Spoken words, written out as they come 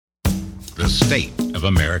the state of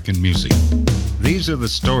American music. These are the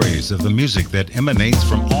stories of the music that emanates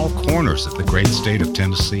from all corners of the great state of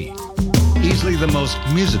Tennessee. Easily the most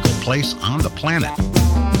musical place on the planet.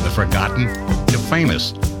 The forgotten to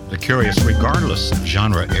famous, the curious regardless of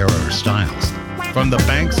genre, era, or styles. From the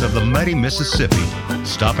banks of the muddy Mississippi,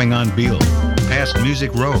 stopping on Beale, past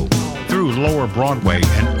Music Row, through Lower Broadway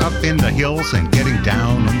and up in the hills and getting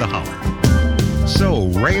down in the holler. So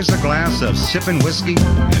raise a glass of sipping whiskey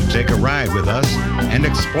and take a ride with us and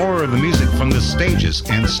explore the music from the stages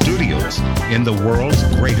and studios in the world's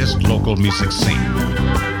greatest local music scene.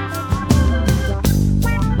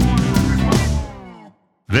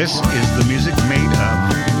 This is the music made of,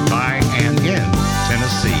 by, and in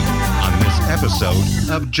Tennessee on this episode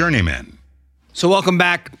of Journeyman. So welcome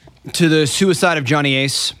back to the Suicide of Johnny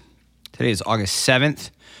Ace. Today is August 7th,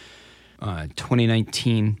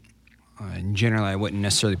 2019. Generally, I wouldn't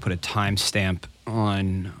necessarily put a timestamp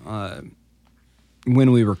on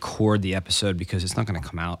when we record the episode because it's not going to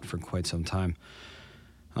come out for quite some time.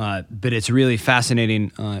 But it's really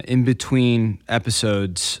fascinating. In between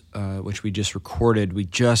episodes, which we just recorded, we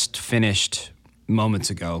just finished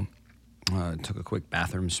moments ago. Took a quick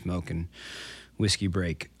bathroom smoke and whiskey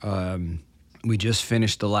break. We just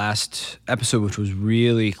finished the last episode, which was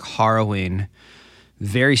really harrowing,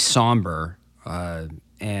 very somber, and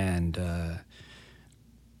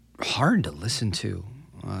hard to listen to,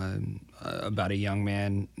 about a young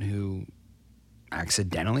man who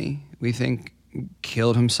accidentally, we think,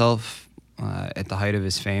 killed himself at the height of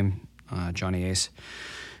his fame, Johnny Ace.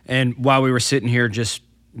 And while we were sitting here just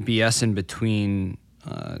BSing between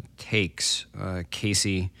takes,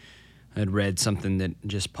 Casey had read something that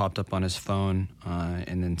just popped up on his phone,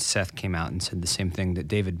 and then Seth came out and said the same thing, that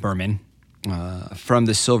David Berman from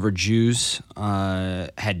the Silver Jews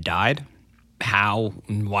had died. How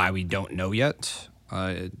and why we don't know yet,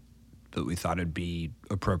 but we thought it'd be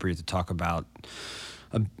appropriate to talk about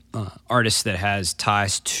an artist that has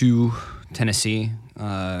ties to Tennessee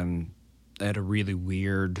at a really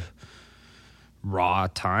weird, raw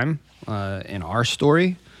time in our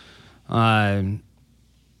story.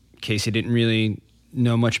 Casey didn't really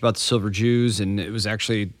know much about the Silver Jews, and it was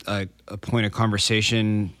actually a point of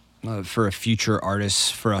conversation for a future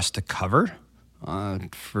artist for us to cover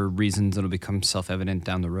for reasons that'll become self-evident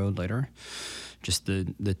down the road later. Just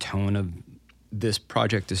the tone of this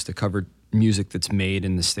project is to cover music that's made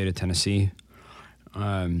in the state of Tennessee.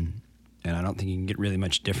 And I don't think you can get really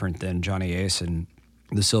much different than Johnny Ace and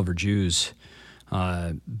the Silver Jews.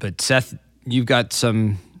 But Seth, you've got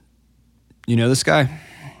some, you know this guy?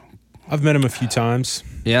 I've met him a few times.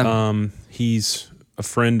 Yeah. He's a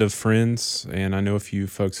friend of friends, and I know a few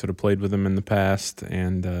folks that have played with him in the past.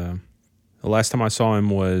 And the last time I saw him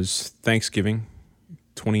was Thanksgiving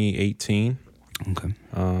 2018. Okay.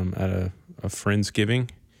 At a Friendsgiving.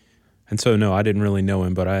 And so, no, I didn't really know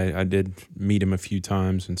him, but I did meet him a few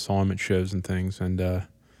times and saw him at shows and things. And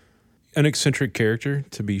an eccentric character,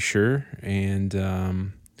 to be sure, and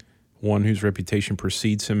one whose reputation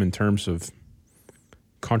precedes him in terms of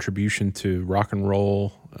contribution to rock and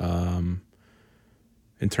roll,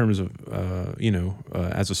 in terms of,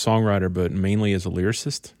 as a songwriter, but mainly as a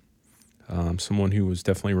lyricist. Someone who was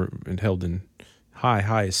definitely held in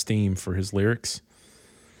high esteem for his lyrics.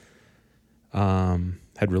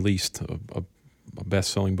 Had released a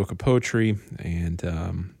best-selling book of poetry,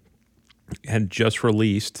 and had just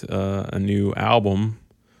released a new album,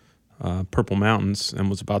 Purple Mountains,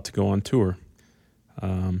 and was about to go on tour.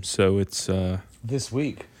 So it's this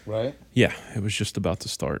week, right? Yeah, it was just about to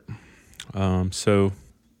start. So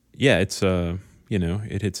yeah, it's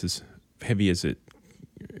it hits as heavy as it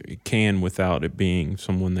can without it being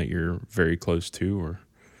someone that you're very close to, or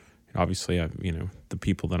obviously the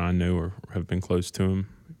people that I know have been close to him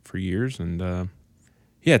for years. And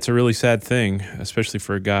yeah, it's a really sad thing, especially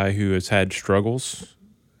for a guy who has had struggles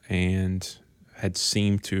and had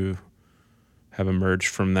seemed to have emerged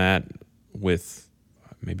from that with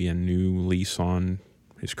maybe a new lease on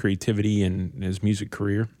his creativity and his music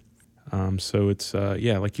career. So it's,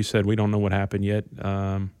 like you said, we don't know what happened yet.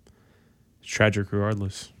 It's tragic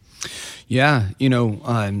regardless. Yeah,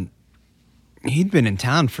 he'd been in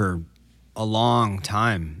town for a long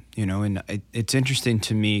time, and it's interesting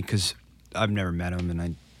to me because I've never met him, and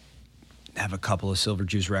I have a couple of Silver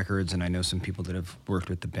Jews records, and I know some people that have worked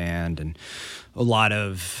with the band, and a lot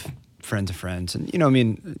of friends of friends. And,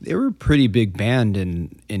 they were a pretty big band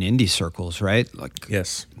in indie circles, right? Like,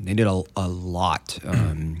 yes, they did a lot,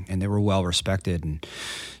 and they were well respected. And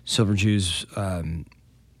Silver Jews,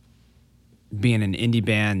 being an indie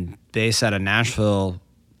band based out of Nashville,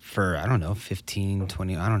 for, I don't know, 15,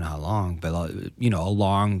 20, I don't know how long, but, a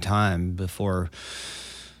long time before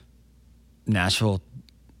Nashville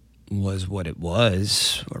was what it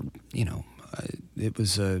was, or, it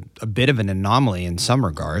was a bit of an anomaly in some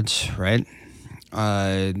regards, right?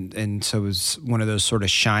 And so it was one of those sort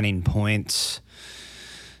of shining points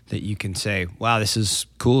that you can say, wow, this is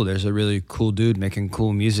cool. There's a really cool dude making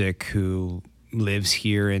cool music who lives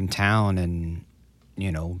here in town and,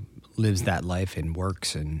 lives that life and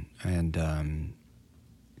works and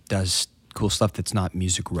does cool stuff that's not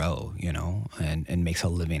Music Row, and makes a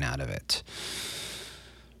living out of it.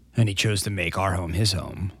 And he chose to make our home his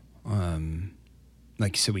home.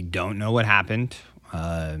 Like you said, we don't know what happened.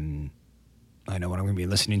 I know what I'm going to be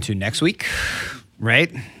listening to next week,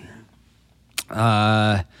 right?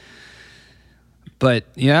 But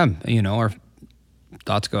yeah, our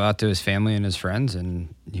thoughts go out to his family and his friends,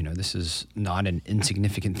 and this is not an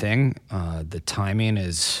insignificant thing. The timing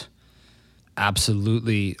is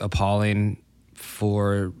absolutely appalling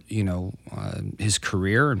for his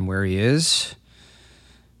career and where he is.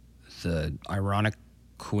 The ironic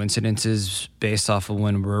coincidences based off of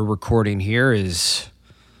when we're recording here is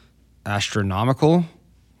astronomical.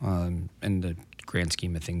 In the grand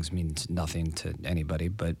scheme of things means nothing to anybody,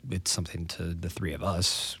 but it's something to the three of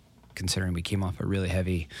us, considering we came off a really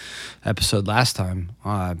heavy episode last time,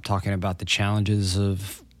 talking about the challenges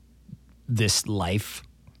of this life.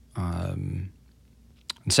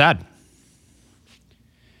 It's sad.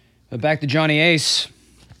 But back to Johnny Ace.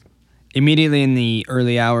 Immediately in the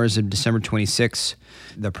early hours of December 26,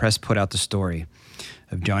 the press put out the story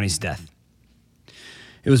of Johnny's death.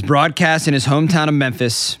 It was broadcast in his hometown of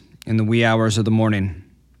Memphis in the wee hours of the morning,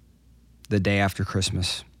 the day after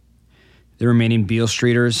Christmas. The remaining Beale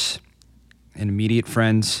Streeters and immediate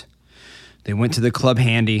friends, they went to the Club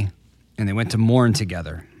Handy and they went to mourn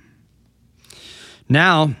together.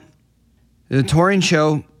 Now, the touring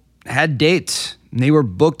show had dates, and they were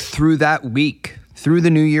booked through that week, through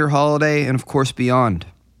the New Year holiday, and of course beyond.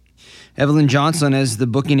 Evelyn Johnson, as the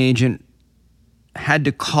booking agent, had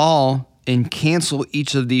to call and cancel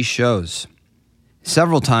each of these shows.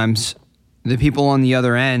 Several times, the people on the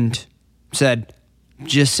other end said,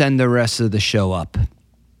 just send the rest of the show up.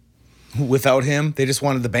 Without him? They just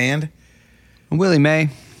wanted the band? Willie Mae,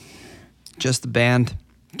 just the band.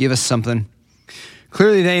 Give us something.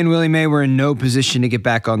 Clearly, they and Willie Mae were in no position to get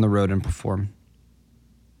back on the road and perform.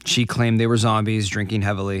 She claimed they were zombies, drinking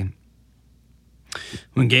heavily.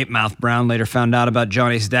 When Gape Mouth Brown later found out about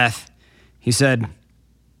Johnny's death, he said,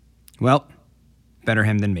 well, better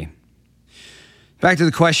him than me. Back to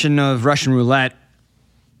the question of Russian roulette.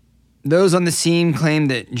 Those on the scene claimed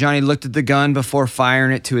that Johnny looked at the gun before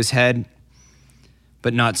firing it to his head,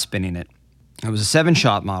 but not spinning it. It was a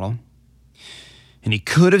 7-shot model, and he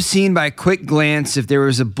could have seen by a quick glance if there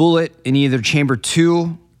was a bullet in either chamber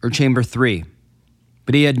 2 or chamber 3,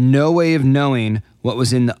 but he had no way of knowing what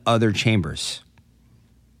was in the other chambers.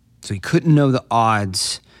 So he couldn't know the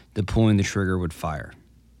odds that pulling the trigger would fire.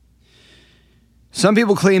 Some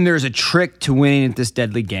people claim there is a trick to winning at this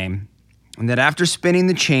deadly game, and that after spinning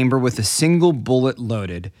the chamber with a single bullet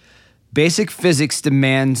loaded, basic physics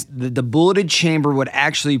demands that the bulleted chamber would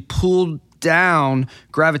actually pull down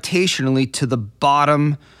gravitationally to the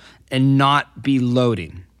bottom and not be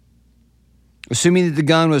loading. Assuming that the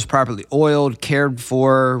gun was properly oiled, cared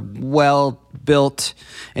for, well built,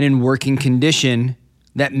 and in working condition,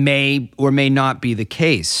 that may or may not be the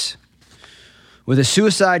case. With a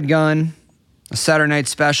suicide gun, a Saturday Night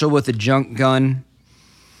Special with a junk gun,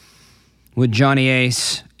 with Johnny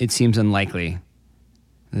Ace, it seems unlikely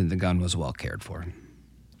that the gun was well cared for.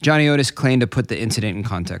 Johnny Otis claimed to put the incident in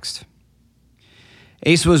context.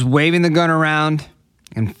 Ace was waving the gun around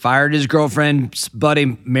and fired his girlfriend's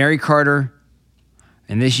buddy, Mary Carter,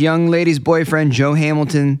 and this young lady's boyfriend, Joe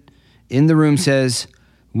Hamilton, in the room says,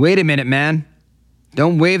 wait a minute, man.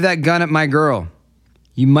 Don't wave that gun at my girl.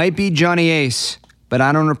 You might be Johnny Ace, but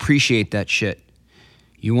I don't appreciate that shit.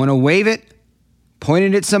 You want to wave it? Point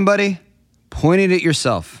it at somebody? Point it at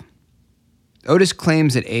yourself. Otis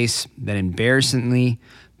claims that Ace then embarrassingly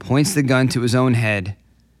points the gun to his own head,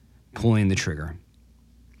 pulling the trigger.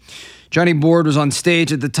 Johnny Board was on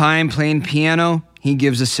stage at the time playing piano. He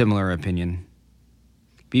gives a similar opinion.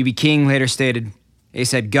 B.B. King later stated,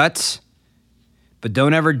 Ace had guts, but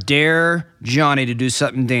don't ever dare Johnny to do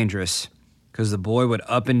something dangerous, because the boy would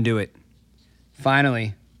up and do it.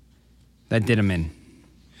 Finally, that did him in.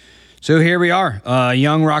 So here we are, a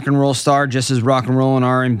young rock and roll star, just as rock and roll and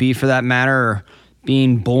R&B for that matter are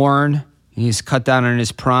being born. He's cut down in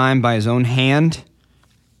his prime by his own hand.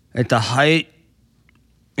 At the height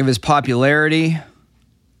of his popularity,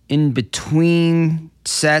 in between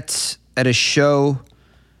sets at a show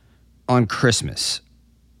on Christmas.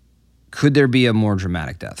 Could there be a more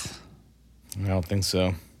dramatic death? I don't think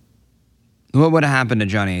so. What would have happened to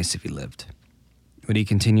Johnny Ace if he lived? Would he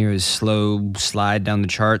continue his slow slide down the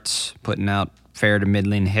charts, putting out fair to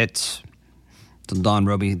middling hits till Don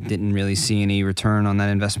Roby didn't really see any return on that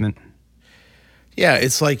investment? Yeah,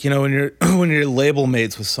 it's like, when you're when you're label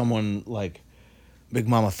mates with someone like Big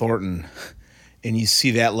Mama Thornton and you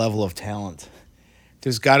see that level of talent,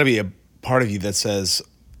 there's got to be a part of you that says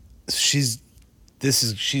she's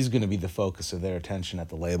going to be the focus of their attention at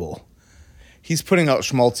the label. He's putting out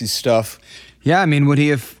schmaltzy stuff. Yeah, I mean, would he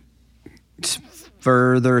have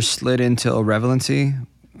further slid into irrelevancy?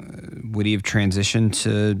 Would he have transitioned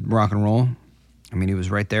to rock and roll? I mean, he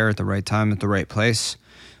was right there at the right time at the right place.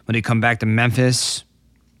 Would he come back to Memphis,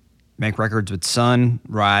 make records with Sun,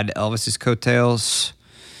 ride Elvis's coattails,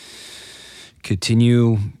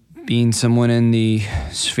 continue being someone in the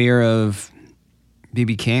sphere of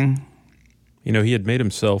B.B. King? He had made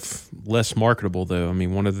himself less marketable, though. I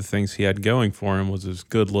mean, one of the things he had going for him was his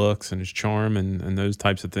good looks and his charm and those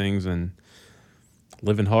types of things. And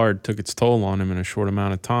living hard took its toll on him in a short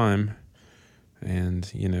amount of time. And,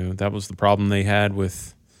 that was the problem they had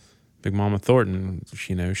with Big Mama Thornton.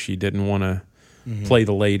 She didn't want to play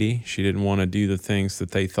the lady. She didn't want to do the things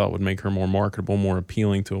that they thought would make her more marketable, more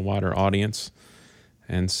appealing to a wider audience.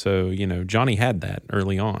 And so, Johnny had that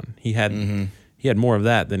early on. He had more of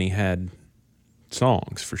that than he had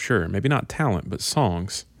songs, for sure. Maybe not talent, but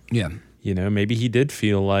songs. Yeah. Maybe he did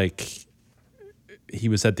feel like he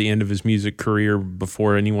was at the end of his music career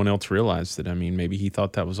before anyone else realized it. I mean, maybe he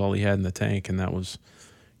thought that was all he had in the tank, and that was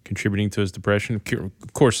contributing to his depression.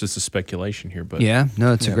 Of course, this is speculation here, but yeah,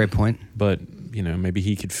 no, it's a great point. But maybe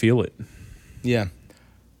he could feel it. Yeah,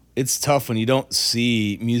 it's tough when you don't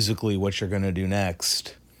see musically what you're going to do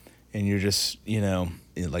next, and you're just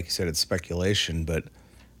like you said, it's speculation. But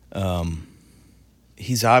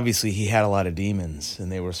he had a lot of demons, and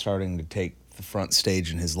they were starting to take the front stage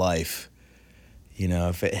in his life.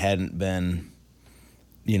 If it hadn't been,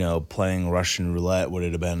 playing Russian roulette, would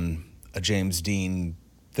it have been a James Dean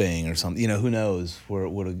thing or something? Who knows where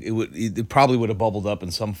it probably would have bubbled up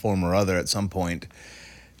in some form or other at some point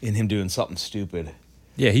in him doing something stupid.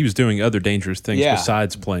 Yeah, he was doing other dangerous things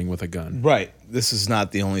besides playing with a gun. Right. This is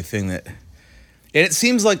not the only thing that, and it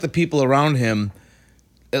seems like the people around him,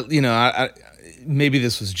 maybe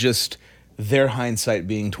this was just their hindsight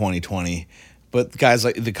being 2020. But guys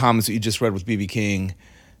like the comments that you just read with B.B. King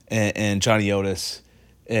and Johnny Otis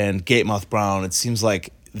and Gatemouth Brown, it seems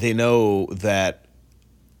like they know that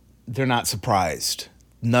they're not surprised.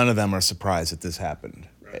 None of them are surprised that this happened,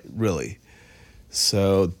 really.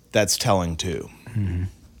 So that's telling too. Mm-hmm.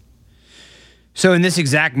 So in this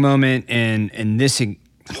exact moment and in this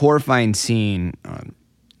horrifying scene,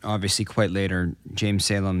 obviously quite later, James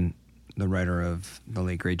Salem, the writer of the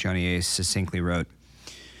late great Johnny Ace, succinctly wrote,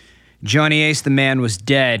 "Johnny Ace the man was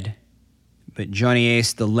dead, but Johnny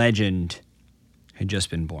Ace the legend had just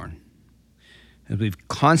been born." As we've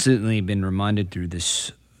constantly been reminded through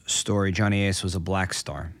this story, Johnny Ace was a black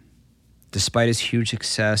star. Despite his huge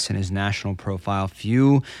success and his national profile,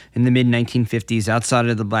 few in the mid-1950s outside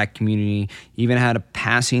of the black community even had a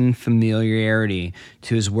passing familiarity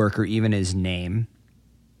to his work or even his name.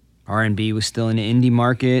 R&B was still an indie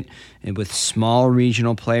market, and with small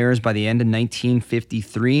regional players. By the end of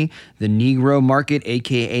 1953, the Negro market,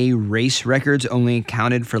 aka race records, only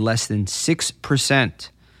accounted for less than 6%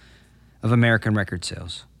 of American record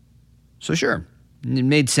sales. So sure, it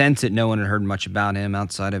made sense that no one had heard much about him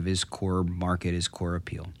outside of his core market, his core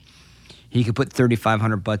appeal. He could put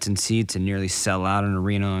 3,500 butts in seats and nearly sell out an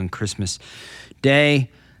arena on Christmas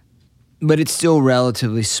Day, but it's still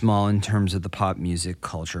relatively small in terms of the pop music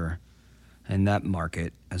culture and that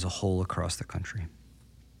market as a whole across the country.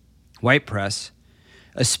 White press,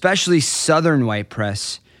 especially Southern white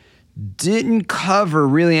press, didn't cover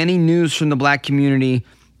really any news from the black community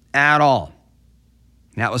at all.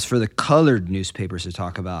 That was for the colored newspapers to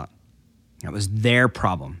talk about. That was their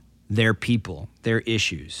problem, their people, their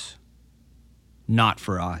issues, not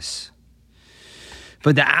for us.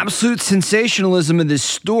 But the absolute sensationalism of this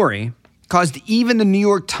story caused even the New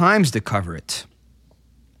York Times to cover it,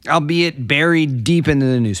 albeit buried deep into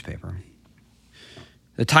the newspaper.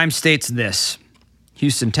 The Times states this: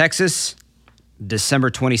 Houston, Texas, December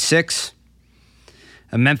 26.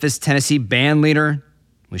 A Memphis, Tennessee band leader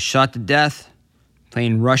was shot to death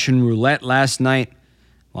playing Russian roulette last night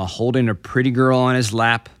while holding a pretty girl on his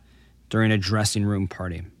lap during a dressing room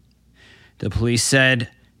party. The police said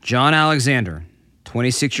John Alexander,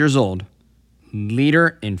 26 years old,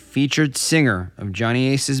 leader and featured singer of Johnny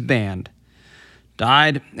Ace's band,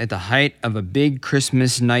 died at the height of a big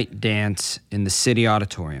Christmas night dance in the city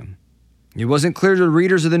auditorium. It wasn't clear to the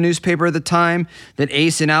readers of the newspaper at the time that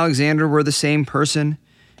Ace and Alexander were the same person.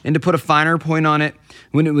 And to put a finer point on it,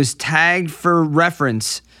 when it was tagged for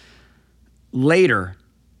reference later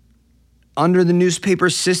under the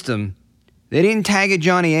newspaper system, they didn't tag it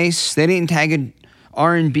Johnny Ace, they didn't tag it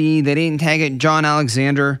R&B, they didn't tag it John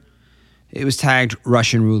Alexander. It was tagged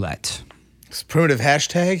Russian Roulette. It's primitive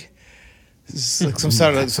hashtag. It's like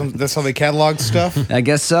that's how they catalog stuff. I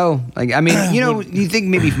guess so. Like, I mean, you think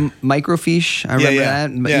maybe microfiche? I remember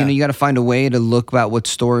that. But, you got to find a way to look about what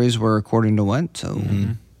stories were according to what. So,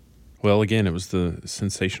 Well, again, it was the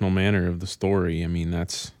sensational manner of the story. I mean,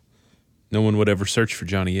 no one would ever search for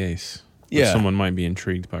Johnny Ace. But someone might be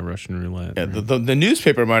intrigued by Russian Roulette. Yeah, the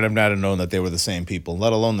newspaper might have not have known that they were the same people,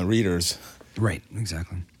 let alone the readers. Right,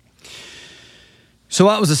 exactly. So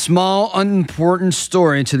while it was a small, unimportant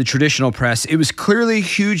story to the traditional press, it was clearly a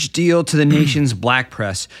huge deal to the nation's black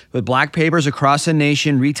press, with black papers across the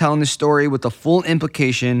nation retelling the story with the full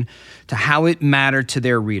implication to how it mattered to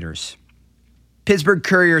their readers. Pittsburgh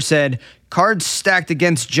Courier said, "Cards stacked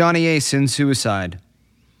against Johnny Ace in suicide."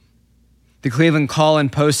 The Cleveland Call and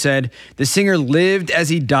Post said, "The singer lived as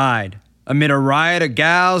he died, amid a riot of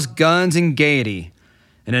gals, guns, and gaiety.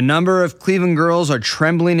 And a number of Cleveland girls are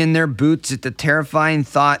trembling in their boots at the terrifying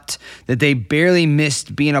thought that they barely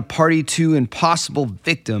missed being a party to and possible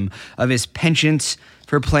victim of his penchants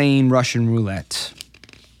for playing Russian roulette."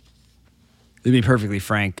 To be perfectly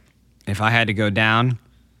frank, if I had to go down,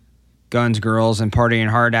 guns, girls, and partying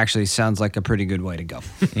hard actually sounds like a pretty good way to go.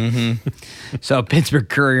 So Pittsburgh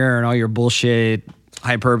Courier and all your bullshit,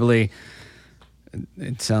 hyperbole,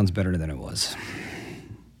 it sounds better than it was.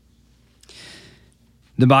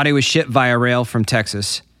 The body was shipped via rail from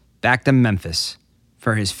Texas back to Memphis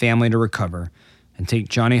for his family to recover and take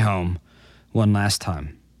Johnny home one last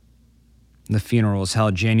time. The funeral was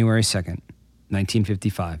held January 2nd,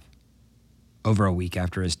 1955, over a week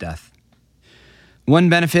after his death. One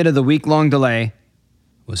benefit of the week-long delay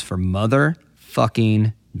was for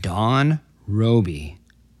motherfucking Don Roby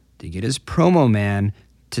to get his promo man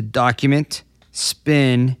to document,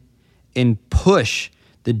 spin, and push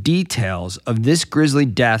the details of this grisly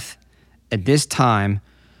death at this time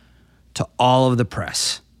to all of the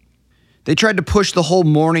press. They tried to push the whole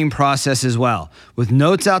mourning process as well, with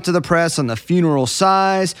notes out to the press on the funeral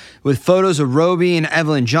size, with photos of Roby and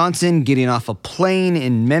Evelyn Johnson getting off a plane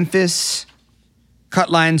in Memphis.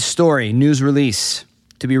 Cutline's story, news release,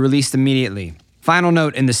 to be released immediately. Final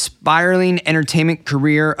note, in the spiraling entertainment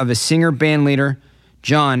career of a singer-bandleader,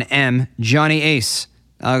 John M. Johnny Ace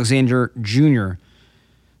Alexander Jr.,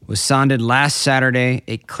 was sounded last Saturday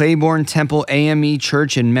at Claiborne Temple AME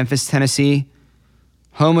Church in Memphis, Tennessee,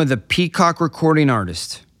 home of the Peacock recording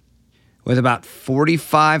artist, with about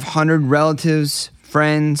 4,500 relatives,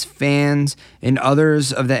 friends, fans, and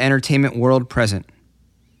others of the entertainment world present.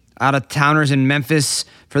 Out-of-towners in Memphis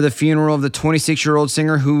for the funeral of the 26-year-old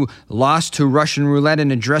singer who lost to Russian roulette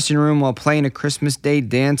in a dressing room while playing a Christmas Day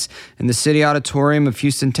dance in the City Auditorium of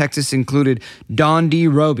Houston, Texas, included Don D.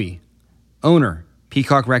 Roby, owner,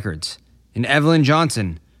 Peacock Records, and Evelyn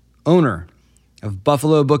Johnson, owner of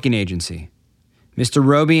Buffalo Booking Agency. Mr.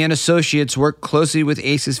 Roby and associates worked closely with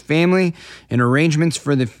Ace's family in arrangements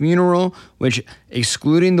for the funeral, which,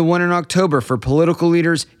 excluding the one in October for political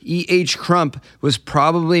leaders E.H. Crump, was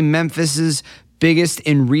probably Memphis's biggest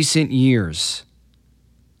in recent years.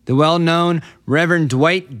 The well-known Reverend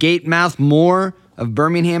Dwight Gatemouth Moore of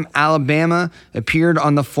Birmingham, Alabama, appeared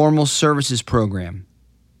on the formal services program.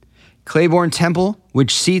 Claiborne Temple,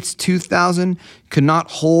 which seats 2,000, could not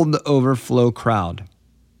hold the overflow crowd.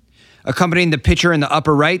 Accompanying the picture in the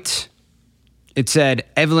upper right, it said,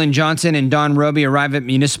 Evelyn Johnson and Don Roby arrive at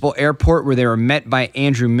Municipal Airport where they were met by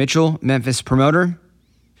Andrew Mitchell, Memphis promoter.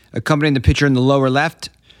 Accompanying the picture in the lower left,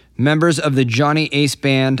 members of the Johnny Ace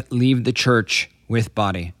Band leave the church with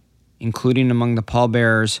body. Including among the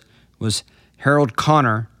pallbearers was Harold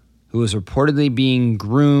Connor, who was reportedly being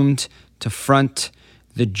groomed to front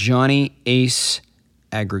the Johnny Ace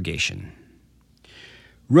aggregation.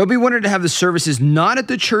 Roby wanted to have the services not at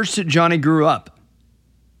the church that Johnny grew up.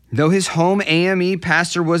 Though his home AME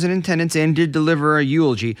pastor was in attendance and did deliver a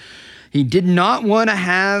eulogy, he did not want to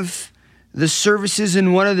have the services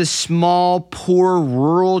in one of the small, poor,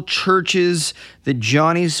 rural churches that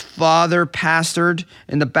Johnny's father pastored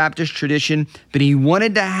in the Baptist tradition, but he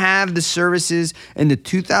wanted to have the services in the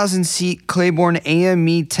 2,000-seat Claiborne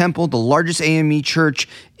AME Temple, the largest AME church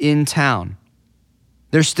in town.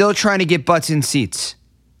 They're still trying to get butts in seats.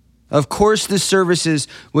 Of course, the services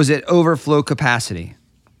was at overflow capacity.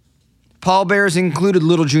 Pallbearers included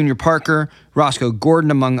Little Junior Parker, Roscoe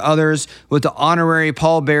Gordon, among others, with the honorary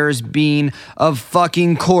pallbearers being, of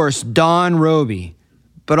fucking course, Don Roby,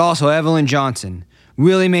 but also Evelyn Johnson,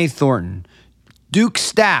 Willie Mae Thornton, Duke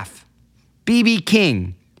Staff, B.B.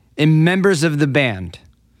 King, and members of the band,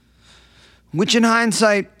 which in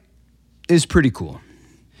hindsight is pretty cool.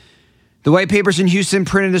 The white papers in Houston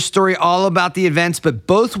printed a story all about the events, but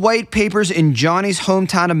both white papers in Johnny's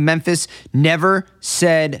hometown of Memphis never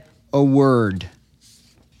said a word.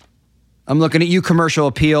 I'm looking at you, Commercial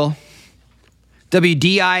Appeal.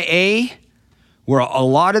 WDIA, where a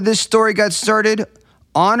lot of this story got started,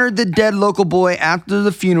 honored the dead local boy after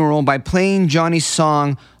the funeral by playing Johnny's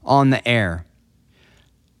song on the air.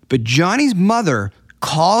 But Johnny's mother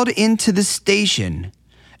called into the station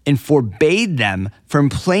and forbade them from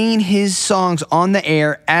playing his songs on the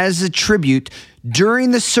air as a tribute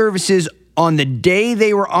during the services on the day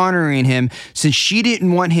they were honoring him, since she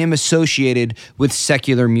didn't want him associated with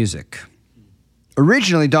secular music.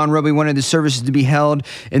 Originally, Don Roby wanted the services to be held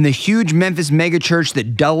in the huge Memphis megachurch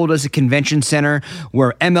that doubled as a convention center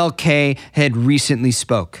where MLK had recently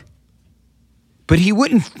spoke. But he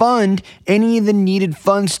wouldn't fund any of the needed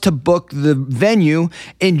funds to book the venue,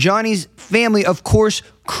 and Johnny's family, of course,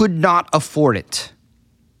 could not afford it.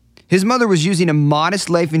 His mother was using a modest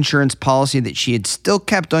life insurance policy that she had still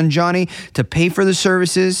kept on Johnny to pay for the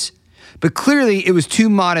services, but clearly it was too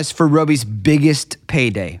modest for Roby's biggest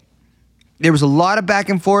payday. There was a lot of back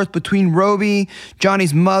and forth between Roby,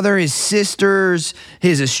 Johnny's mother, his sisters,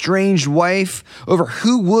 his estranged wife, over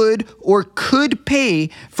who would or could pay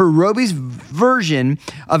for Roby's version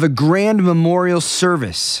of a grand memorial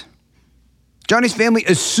service. Johnny's family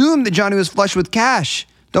assumed that Johnny was flush with cash.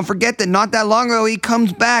 Don't forget that not that long ago, he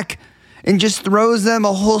comes back and just throws them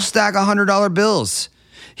a whole stack of $100 bills.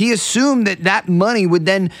 He assumed that that money would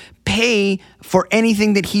then pay for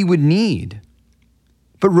anything that he would need.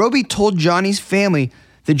 But Roby told Johnny's family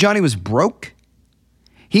that Johnny was broke.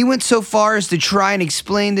 He went so far as to try and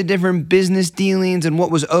explain the different business dealings and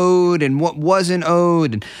what was owed and what wasn't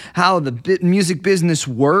owed, and how the music business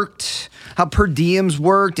worked, how per diems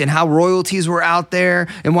worked, and how royalties were out there,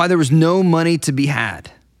 and why there was no money to be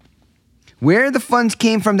had. Where the funds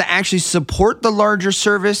came from to actually support the larger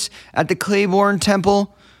service at the Claiborne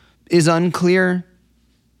Temple is unclear.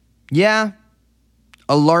 Yeah,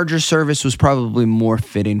 a larger service was probably more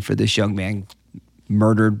fitting for this young man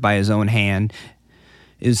murdered by his own hand.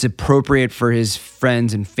 It was appropriate for his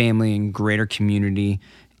friends and family and greater community,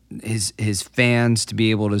 his fans, to be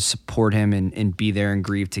able to support him and be there and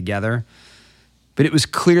grieve together. But it was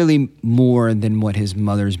clearly more than what his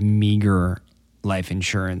mother's meager life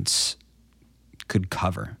insurance could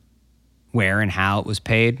cover. Where and how it was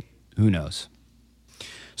paid, who knows?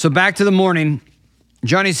 So back to the morning.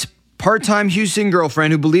 Johnny's part-time Houston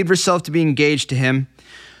girlfriend, who believed herself to be engaged to him,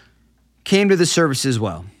 came to the service as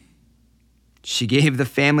well. She gave the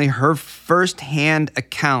family her first-hand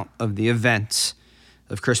account of the events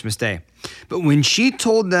of Christmas Day. But when she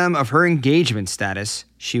told them of her engagement status,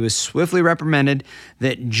 she was swiftly reprimanded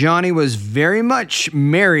that Johnny was very much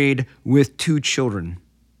married with 2 children.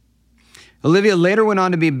 Olivia later went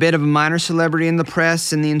on to be a bit of a minor celebrity in the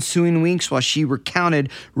press in the ensuing weeks while she recounted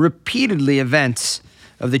repeatedly events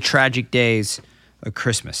of the tragic days of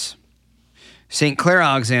Christmas. St. Clair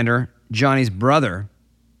Alexander, Johnny's brother,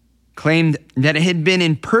 claimed that it had been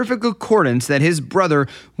in perfect accordance that his brother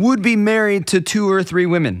would be married to 2 or 3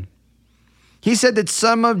 women. He said that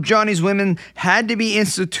some of Johnny's women had to be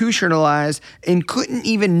institutionalized and couldn't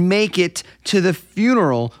even make it to the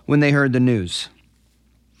funeral when they heard the news.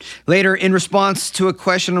 Later, in response to a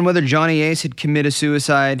question on whether Johnny Ace had committed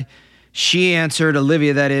suicide, she answered,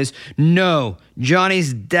 Olivia that is, no,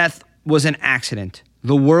 Johnny's death was an accident.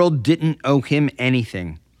 The world didn't owe him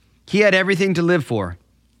anything. He had everything to live for.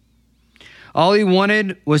 All he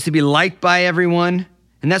wanted was to be liked by everyone,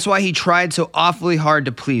 and that's why he tried so awfully hard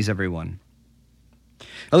to please everyone.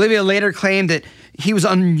 Olivia later claimed that he was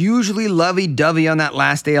unusually lovey-dovey on that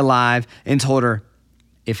last day alive and told her,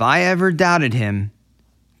 if I ever doubted him,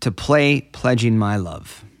 to play Pledging My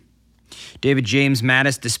Love. David James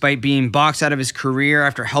Mattis, despite being boxed out of his career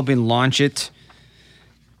after helping launch it,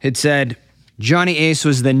 had said, Johnny Ace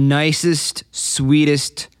was the nicest,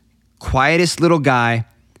 sweetest, quietest little guy,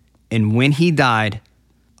 and when he died,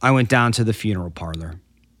 I went down to the funeral parlor.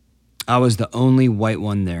 I was the only white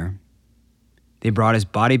one there. They brought his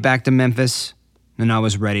body back to Memphis, and I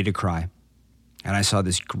was ready to cry. And I saw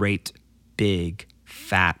this great, big,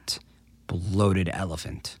 fat, bloated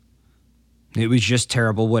elephant. It was just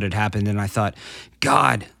terrible what had happened, and I thought,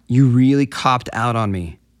 God, you really copped out on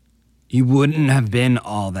me. You wouldn't have been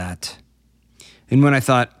all that. And when I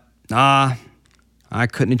thought, I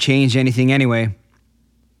couldn't have changed anything anyway.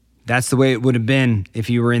 That's the way it would have been if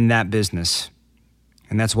you were in that business.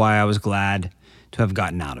 And that's why I was glad to have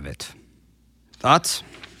gotten out of it. Thoughts?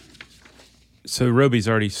 So Roby's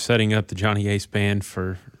already setting up the Johnny Ace band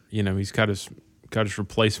for, he's got his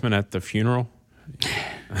replacement at the funeral.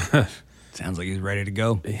 Sounds like he's ready to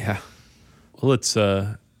go. Yeah. Well, it's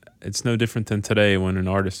no different than today when an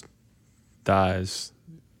artist dies.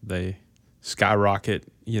 They skyrocket,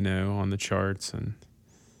 on the charts and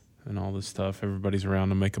all this stuff. Everybody's around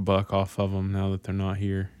to make a buck off of them now that they're not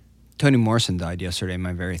here. Toni Morrison died yesterday.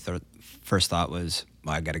 My very first thought was,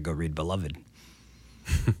 well, I got to go read Beloved.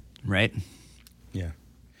 Right? Yeah.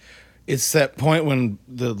 It's that point when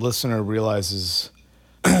the listener realizes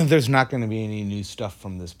there's not going to be any new stuff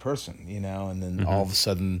from this person, and then all of a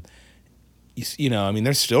sudden,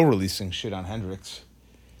 they're still releasing shit on Hendrix.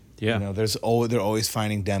 Yeah. They're always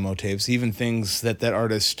finding demo tapes, even things that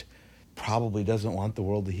artist probably doesn't want the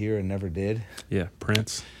world to hear and never did. Yeah,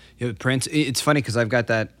 Prince. Yeah, Prince. It's funny because I've got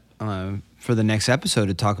that for the next episode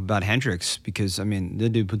to talk about Hendrix because, the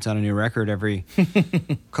dude puts out a new record every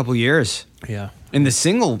couple years. Yeah. And the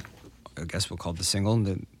single, I guess we'll call it the single,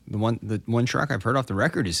 the one track I've heard off the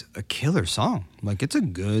record is a killer song. Like, it's a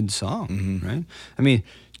good song, right?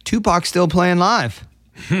 Tupac's still playing live.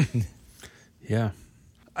 Yeah.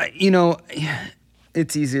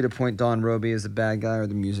 It's easy to point Don Roby as a bad guy, or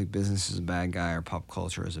the music business as a bad guy, or pop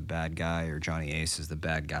culture as a bad guy, or Johnny Ace as the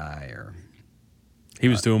bad guy, or... He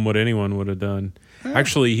was doing what anyone would have done. Yeah.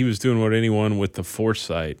 Actually, he was doing what anyone with the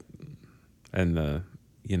foresight and the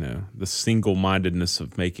single-mindedness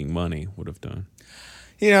of making money would have done.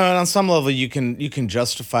 And on some level, you can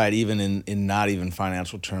justify it even in not even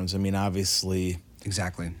financial terms. Obviously...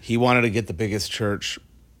 Exactly. He wanted to get the biggest church,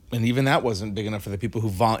 and even that wasn't big enough for the people who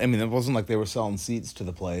it wasn't like they were selling seats to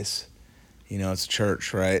the place. It's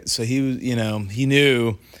church, right? So he was, he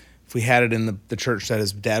knew if we had it in the church that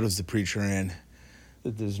his dad was the preacher in,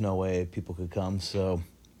 that there's no way people could come. So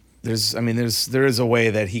there is a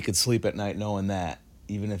way that he could sleep at night knowing that,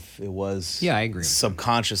 even if it was I agree.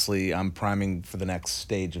 Subconsciously, I'm priming for the next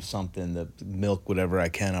stage of something, to milk whatever I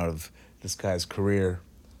can out of this guy's career.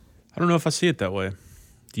 I don't know if I see it that way.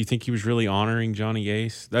 Do you think he was really honoring Johnny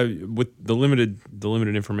Ace? With the limited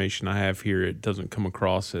information I have here, it doesn't come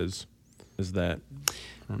across as that.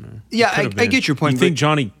 I don't know. Yeah, I get your point. Do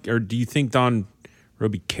you think Don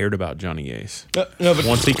Roby cared about Johnny Ace? No, but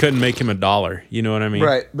once he couldn't make him $1, you know what I mean?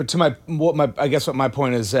 Right. But I guess what my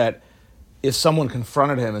point is that if someone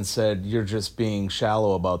confronted him and said, "You're just being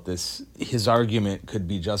shallow about this," his argument could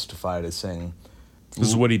be justified as saying, "This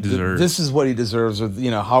is what he deserves. This is what he deserves," or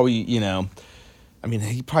how he,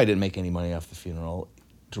 he probably didn't make any money off the funeral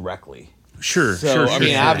directly. Sure.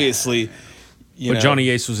 Obviously, but Johnny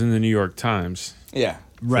Ace was in the New York Times. Yeah.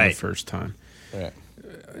 For the first time. Right.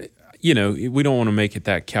 We don't want to make it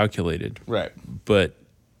that calculated. Right. But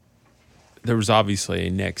there was obviously a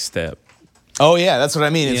next step. Oh, yeah, that's what I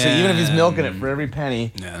mean. Yeah. So even if he's milking it for every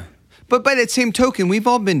penny. Yeah. But by that same token, we've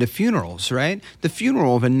all been to funerals, right? The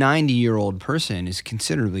funeral of a 90-year-old person is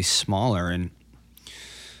considerably smaller and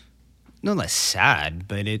no less sad,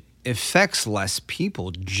 but it affects less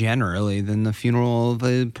people generally than the funeral of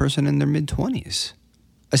a person in their mid-20s,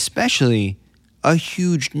 especially a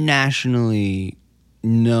huge nationally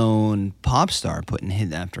known pop star putting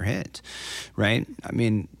hit after hit, right?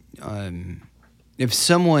 If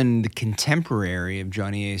someone the contemporary of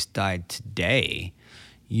Johnny Ace died today,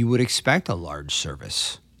 you would expect a large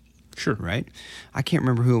service. Sure. Right? I can't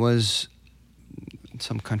remember who it was,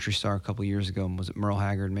 some country star a couple years ago. Was it Merle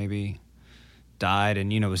Haggard maybe? Died,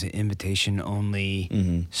 and, it was an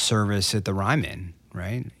invitation-only service at the Ryman,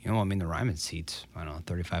 right? The Ryman seats,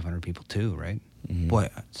 3,500 people too, right? Mm-hmm. Boy,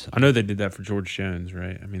 I know they did that for George Jones,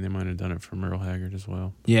 right? They might have done it for Merle Haggard as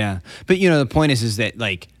well. Yeah. But, the point is that,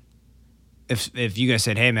 like, if you guys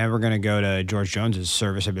said, "Hey, man, we're going to go to George Jones's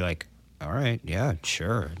service," I'd be like, all right, yeah,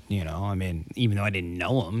 sure. Even though I didn't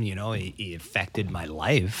know him, he affected my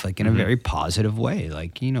life, like, in a very positive way.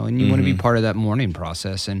 Like, and you want to be part of that mourning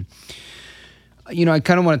process. And, I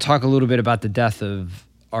kind of want to talk a little bit about the death of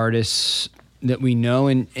artists that we know.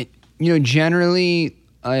 And generally,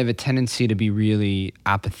 I have a tendency to be really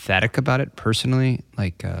apathetic about it personally.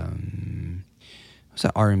 Like, was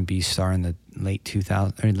that R&B star in the late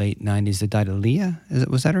 2000s or late 90s that died? Aaliyah?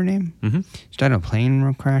 Was that her name? Mm-hmm. She died in a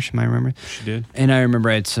plane crash, am I remember? She did. And I remember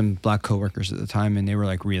I had some black coworkers at the time, and they were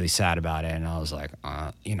like really sad about it. And I was like,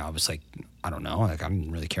 I don't know, like I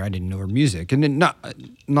didn't really care. I didn't know her music, and then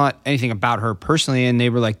not anything about her personally. And they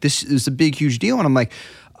were like, "This is a big, huge deal." And I'm like,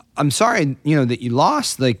 "I'm sorry, that you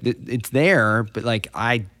lost. Like it's there, but like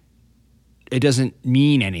it doesn't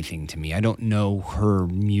mean anything to me. I don't know her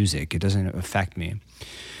music. It doesn't affect me.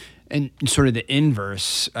 And sort of the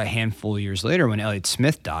inverse, a handful of years later, when Elliott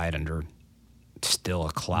Smith died under still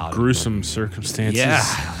a cloud. Gruesome circumstances. Yeah.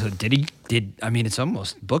 I mean, it's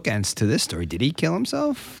almost bookends to this story. Did he kill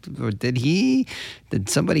himself? Or did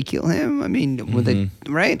somebody kill him? I mean,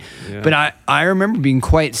 right? Yeah. But I remember being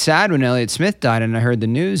quite sad when Elliott Smith died, and I heard the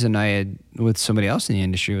news, and I had, with somebody else in the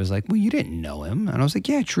industry, was like, well, you didn't know him. And I was like,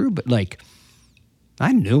 yeah, true. But like,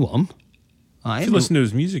 I knew him. If you listen to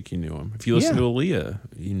his music, you knew him. If you listen to Aaliyah,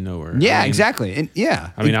 you know her. Yeah, exactly.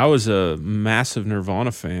 And I was a massive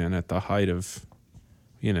Nirvana fan at the height of,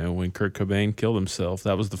 when Kurt Cobain killed himself.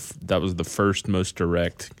 That was the first most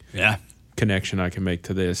direct connection I can make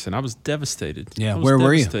to this, and I was devastated. Yeah, where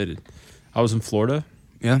were you? I was in Florida.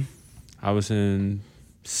 Yeah, I was in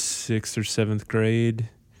 6th or 7th grade,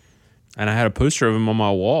 and I had a poster of him on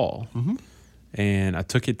my wall. Mm-hmm. And I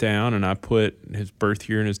took it down and I put his birth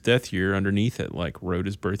year and his death year underneath it, like wrote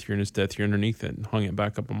his birth year and his death year underneath it and hung it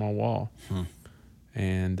back up on my wall.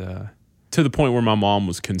 And to the point where my mom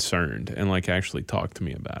was concerned and like actually talked to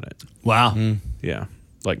me about it. Wow. Yeah.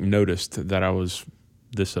 Like noticed that I was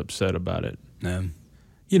this upset about it. Yeah.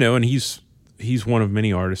 And he's one of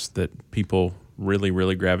many artists that people really,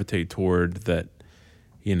 really gravitate toward that,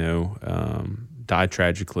 died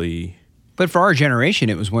tragically. But for our generation,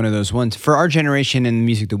 it was one of those ones. For our generation and the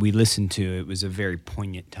music that we listened to, it was a very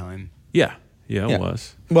poignant time. Yeah, it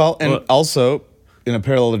was. Well, and also, in a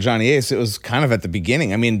parallel to Johnny Ace, it was kind of at the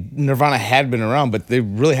beginning. I mean, Nirvana had been around, but they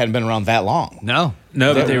really hadn't been around that long. No,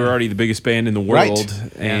 but they were already the biggest band in the world.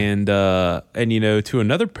 Right. And to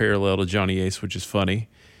another parallel to Johnny Ace, which is funny,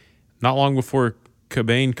 not long before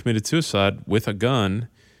Cobain committed suicide with a gun,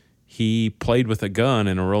 he played with a gun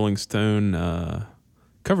in a Rolling Stone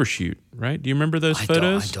cover shoot, right? Do you remember those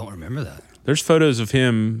photos? I don't remember that. There's photos of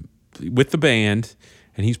him with the band,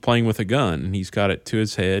 and he's playing with a gun, and he's got it to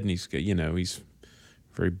his head, and he's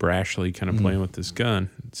very brashly kind of playing with this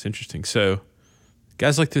gun. It's interesting. So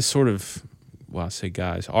guys like this sort of, well, I say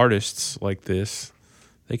guys, artists like this,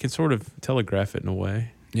 they can sort of telegraph it in a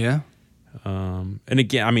way. Yeah. And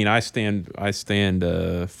again, I mean, I stand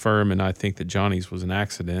firm, and I think that Johnny's was an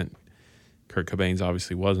accident. Kurt Cobain's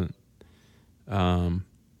obviously wasn't.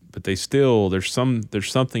 But they still, there's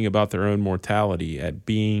something about their own mortality at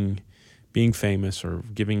being famous or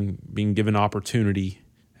being given opportunity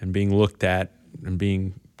and being looked at and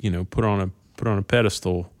being put on a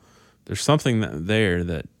pedestal. There's something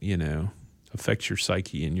that affects your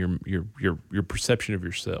psyche and your perception of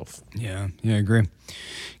yourself. Yeah, I agree.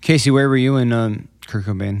 Casey, where were you when Kurt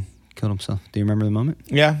Cobain killed himself? Do you remember the moment?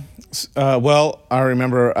 Yeah. Well, I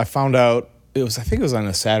remember I found out I think it was on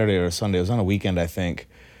a Saturday or a Sunday. It was on a weekend, I think.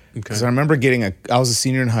 Because I remember I was a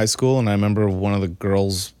senior in high school, and I remember one of the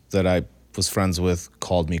girls that I was friends with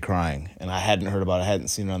called me crying. And I hadn't heard about it. I hadn't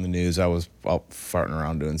seen it on the news. I was out farting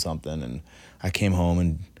around doing something, and I came home,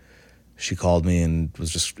 and she called me and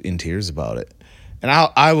was just in tears about it. And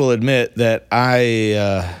I will admit that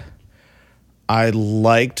I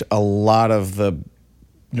liked a lot of the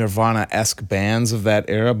Nirvana-esque bands of that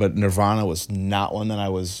era, but Nirvana was not one that I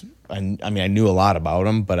was... I mean, I knew a lot about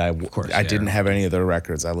them, but I didn't have any of their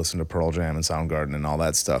records. I listened to Pearl Jam and Soundgarden and all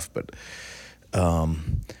that stuff. But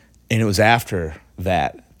and it was after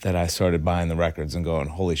that I started buying the records and going,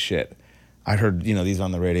 holy shit, I heard these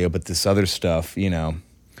on the radio, but this other stuff,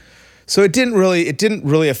 So it didn't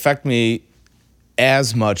really affect me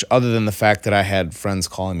as much, other than the fact that I had friends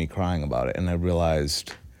calling me crying about it, and I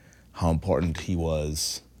realized how important he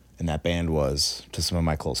was and that band was to some of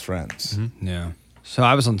my close friends. Mm-hmm. Yeah. So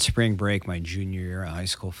I was on spring break my junior year of high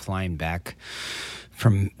school, flying back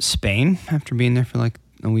from Spain after being there for like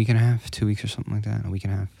a week and a half, 2 weeks or something like that, a week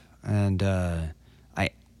and a half. And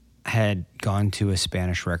I had gone to a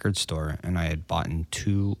Spanish record store, and I had bought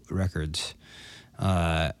 2 records.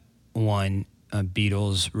 One, a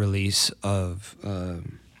Beatles release of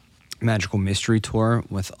Magical Mystery Tour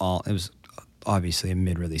it was obviously a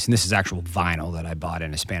mid-release, and this is actual vinyl that I bought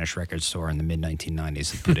in a Spanish record store in the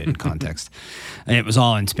mid-1990s to put it in context. And it was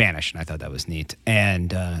all in Spanish, and I thought that was neat.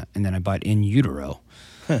 And then I bought In Utero.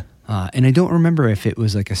 And I don't remember if it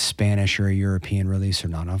was like a Spanish or a European release or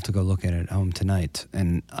not. I'll have to go look at it at home tonight.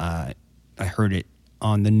 And I heard it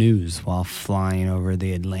on the news while flying over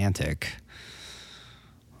the Atlantic.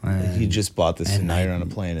 He just bought this tonight on a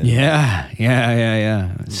plane. Yeah.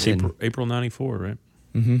 April 94, right?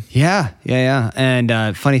 Mm-hmm. Yeah.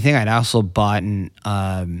 And funny thing, I'd also bought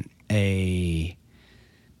a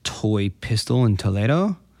toy pistol in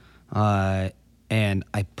Toledo, and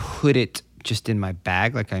I put it just in my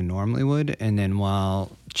bag like I normally would. And then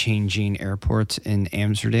while changing airports in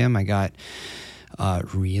Amsterdam, I got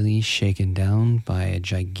really shaken down by a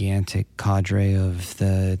gigantic cadre of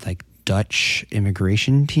the Dutch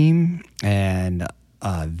immigration team, and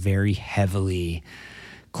very heavily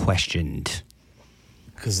questioned.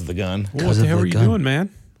 Because of the gun. Well, what the hell are you doing,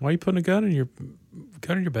 man? Why are you putting a gun in your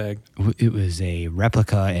bag? It was a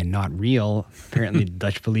replica and not real. Apparently, the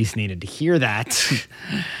Dutch police needed to hear that,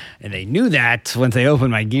 and they knew that once they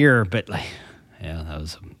opened my gear. But yeah, that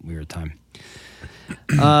was a weird time.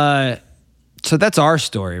 So that's our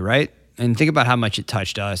story, right? And think about how much it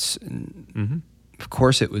touched us. And of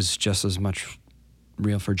course, it was just as much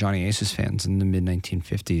real for Johnny Aces fans in the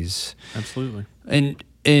mid-1950s. Absolutely. And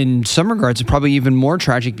in some regards, it's probably even more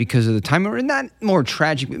tragic because of the time, or not more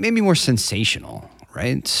tragic, but maybe more sensational,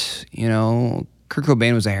 right? You know, Kurt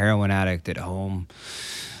Cobain was a heroin addict at home.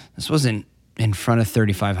 This wasn't in front of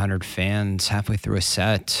 3,500 fans halfway through a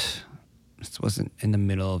set. This wasn't in the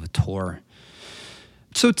middle of a tour.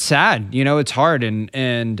 So it's sad, you know, it's hard. And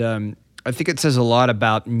I think it says a lot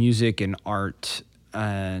about music and art.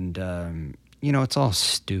 And, you know, it's all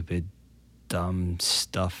stupid, dumb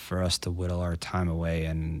stuff for us to whittle our time away.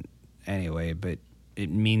 And anyway, but it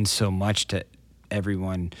means so much to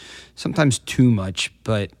everyone, sometimes too much,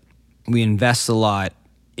 but we invest a lot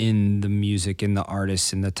in the music, in the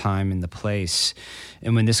artists, in the time, in the place.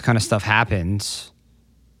 And when this kind of stuff happens,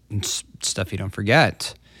 it's stuff you don't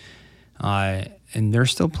forget. And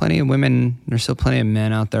there's still plenty of women, there's still plenty of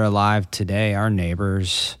men out there alive today, our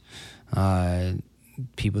neighbors,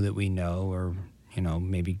 people that we know, or, you know,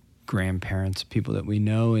 maybe grandparents, people that we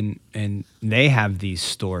know, and they have these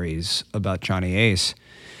stories about Johnny Ace,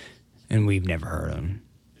 and we've never heard them.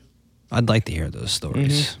 I'd like to hear those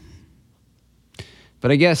stories.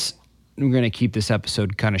 But I guess we're going to keep this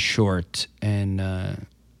episode kind of short and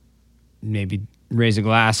maybe raise a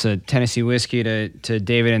glass of Tennessee whiskey to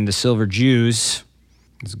David and the Silver Jews.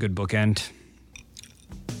 It's a good bookend.